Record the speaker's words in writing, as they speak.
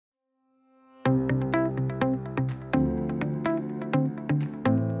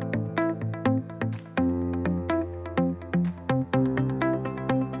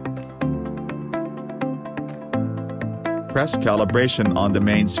Press calibration on the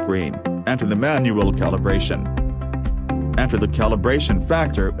main screen, enter the manual calibration. Enter the calibration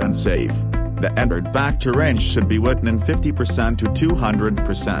factor and save. The entered factor range should be within 50% to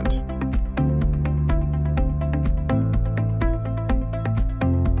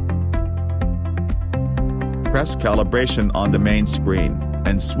 200%. Press calibration on the main screen,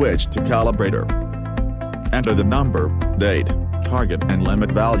 and switch to calibrator. Enter the number, date, target and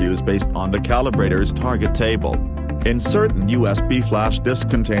limit values based on the calibrator's target table. Insert an USB flash disk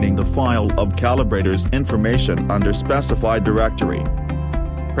containing the file of calibrator's information under specified directory.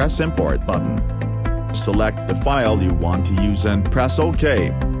 Press Import button. Select the file you want to use and press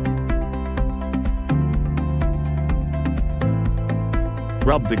OK.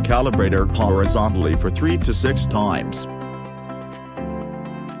 Rub the calibrator horizontally for 3 to 6 times.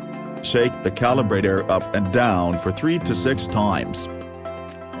 Shake the calibrator up and down for 3 to 6 times.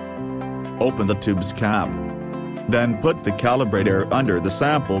 Open the tube's cap. Then put the calibrator under the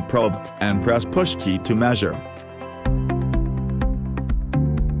sample probe and press push key to measure.